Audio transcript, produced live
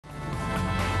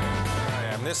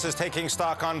This is Taking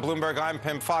Stock on Bloomberg. I'm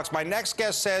Pim Fox. My next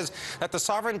guest says that the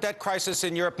sovereign debt crisis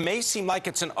in Europe may seem like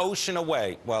it's an ocean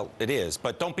away. Well, it is,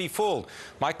 but don't be fooled.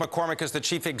 Mike McCormick is the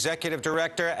Chief Executive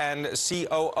Director and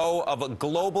COO of a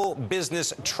Global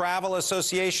Business Travel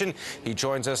Association. He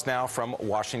joins us now from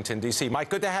Washington, D.C. Mike,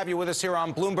 good to have you with us here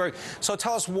on Bloomberg. So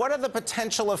tell us, what are the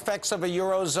potential effects of a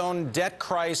Eurozone debt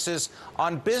crisis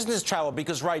on business travel?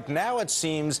 Because right now it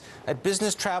seems that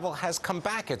business travel has come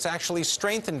back. It's actually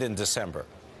strengthened in December.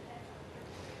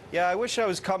 Yeah, I wish I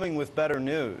was coming with better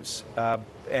news.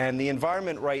 And the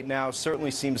environment right now certainly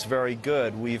seems very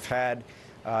good. We've had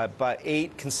about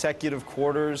 8 consecutive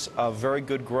quarters of very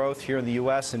good growth here in the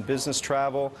U.S. in business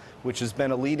travel, which has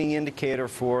been a leading indicator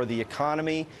for the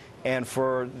economy and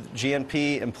for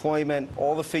GNP, employment.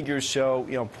 All the figures show,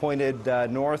 pointed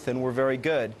north, and we're very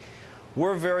good.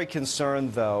 We're very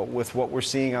concerned, though, with what we're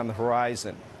seeing on the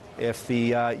horizon. If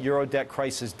the Euro debt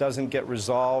crisis doesn't get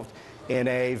resolved in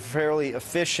a fairly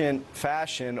efficient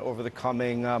fashion over the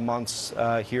coming months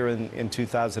here in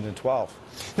 2012.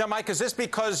 Now, Mike, is this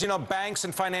because, banks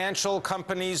and financial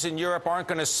companies in Europe aren't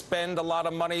going to spend a lot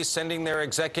of money sending their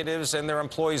executives and their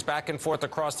employees back and forth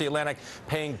across the Atlantic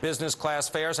paying business class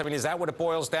fares? I mean, is that what it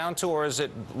boils down to, or is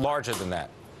it larger than that?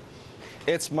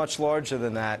 It's much larger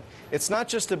than that. It's not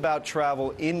just about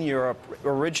travel in Europe,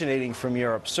 originating from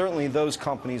Europe. Certainly those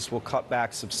companies will cut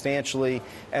back substantially,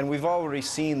 and we've already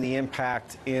seen the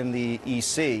impact in the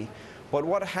EC. But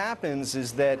what happens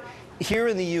is that here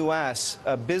in the U.S.,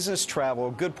 business travel,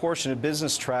 a good portion of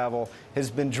business travel, has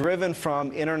been driven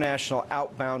from international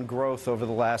outbound growth over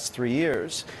the last 3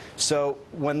 years. So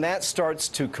when that starts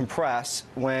to compress,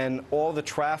 when all the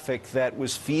traffic that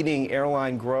was feeding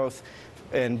airline growth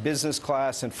in business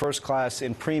class and first class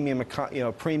in premium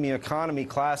economy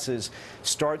classes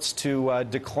starts to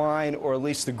decline, or at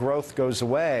least the growth goes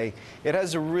away, it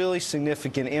has a really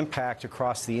significant impact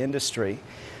across the industry.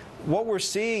 What we're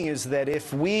seeing is that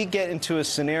if we get into a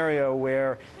scenario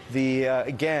where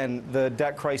again, the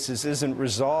debt crisis isn't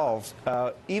resolved,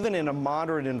 even in a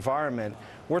moderate environment,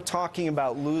 we're talking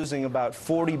about losing about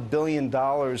 $40 billion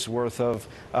worth of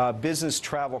business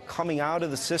travel coming out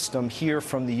of the system here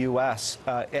from the U.S.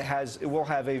 It will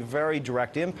have a very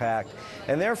direct impact,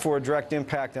 and therefore a direct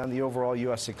impact on the overall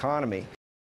U.S. economy.